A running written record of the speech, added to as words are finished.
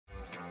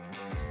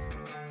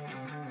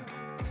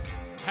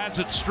Has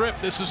it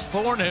stripped. This is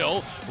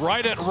Thornhill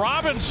right at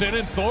Robinson,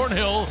 and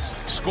Thornhill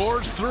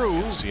scores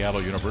through.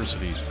 Seattle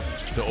University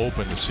to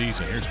open the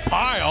season. Here's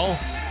Pyle,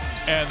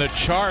 and the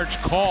charge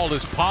called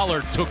as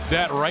Pollard took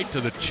that right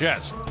to the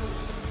chest.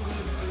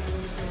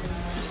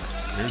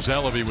 Here's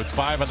Elleby with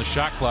 5 on the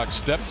shot clock.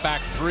 Step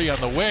back 3 on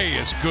the way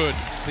is good.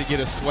 So you get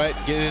a sweat,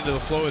 get into the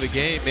flow of the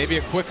game, maybe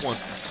a quick one.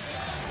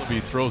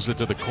 Elleby throws it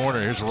to the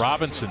corner. Here's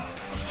Robinson.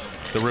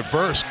 The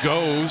reverse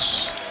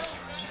goes.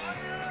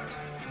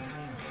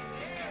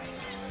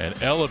 And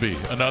Elleby,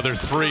 another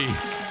 3.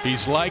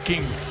 He's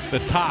liking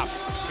the top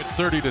at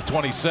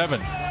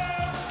 30-27.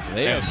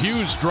 And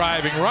Hughes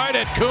driving right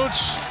at Kuntz.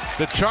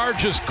 The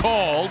charge is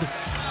called.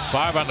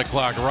 5 on the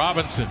clock.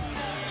 Robinson.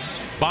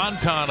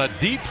 Bonton, a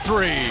deep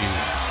 3.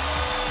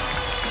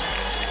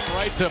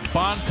 Right to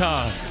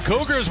Bonton.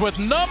 Cougars with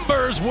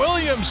numbers.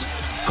 Williams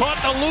caught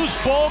the loose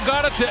ball,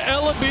 got it to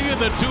Elleby in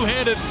the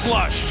two-handed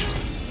flush.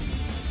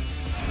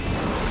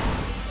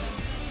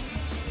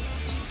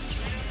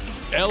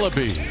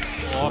 Elleby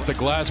off the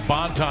glass.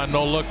 Bonton,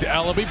 no look to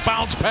Elleby.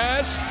 Bounce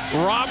pass.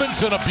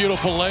 Robinson, a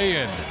beautiful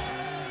lay-in.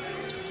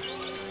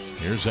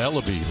 Here's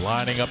Elleby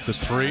lining up the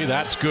 3.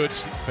 That's good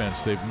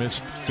defense. They've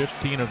missed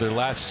 15 of their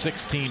last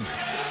 16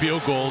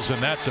 field goals,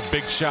 and that's a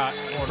big shot.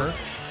 Corner.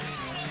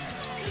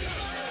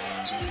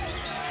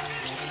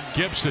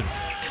 Gibson.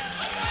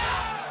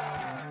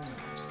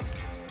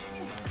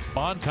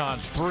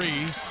 Bonton's 3.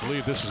 I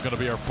believe this is going to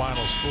be our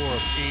final score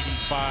of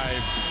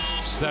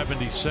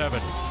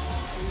 85-77.